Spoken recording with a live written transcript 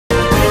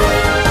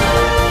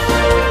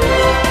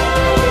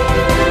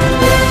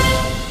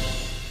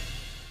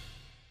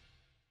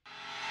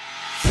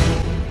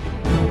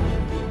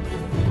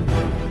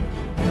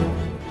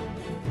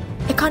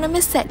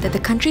Economists said that the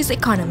country's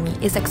economy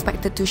is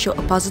expected to show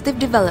a positive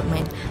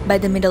development by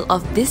the middle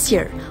of this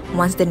year,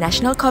 once the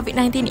National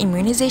COVID-19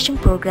 Immunisation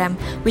Programme,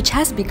 which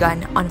has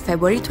begun on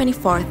February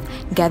 24th,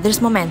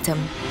 gathers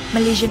momentum.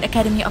 Malaysian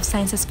Academy of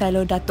Sciences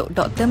fellow Datuk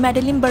Dr.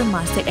 Madeline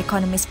Burma said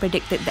economists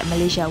predicted that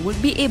Malaysia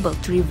would be able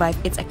to revive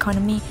its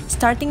economy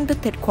starting the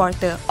third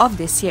quarter of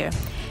this year,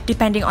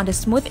 depending on the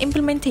smooth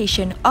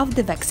implementation of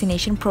the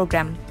vaccination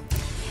programme.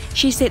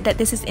 She said that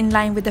this is in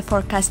line with the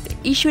forecast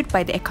issued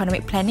by the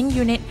Economic Planning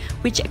Unit,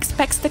 which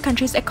expects the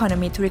country's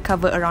economy to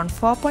recover around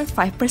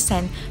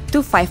 4.5% to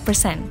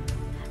 5%.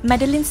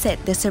 Madeline said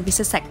the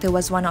services sector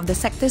was one of the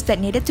sectors that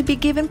needed to be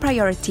given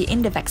priority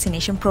in the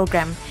vaccination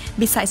program,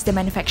 besides the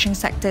manufacturing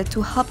sector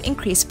to help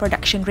increase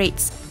production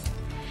rates.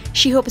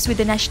 She hopes with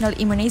the National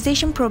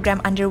Immunisation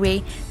Programme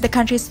underway, the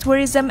country's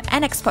tourism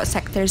and export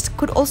sectors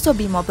could also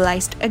be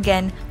mobilized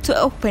again to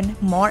open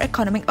more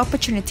economic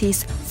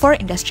opportunities for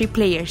industry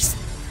players.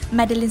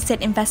 Madeline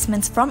said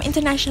investments from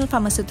international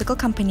pharmaceutical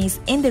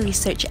companies in the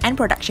research and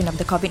production of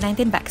the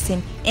COVID-19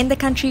 vaccine in the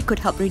country could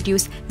help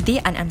reduce the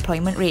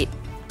unemployment rate.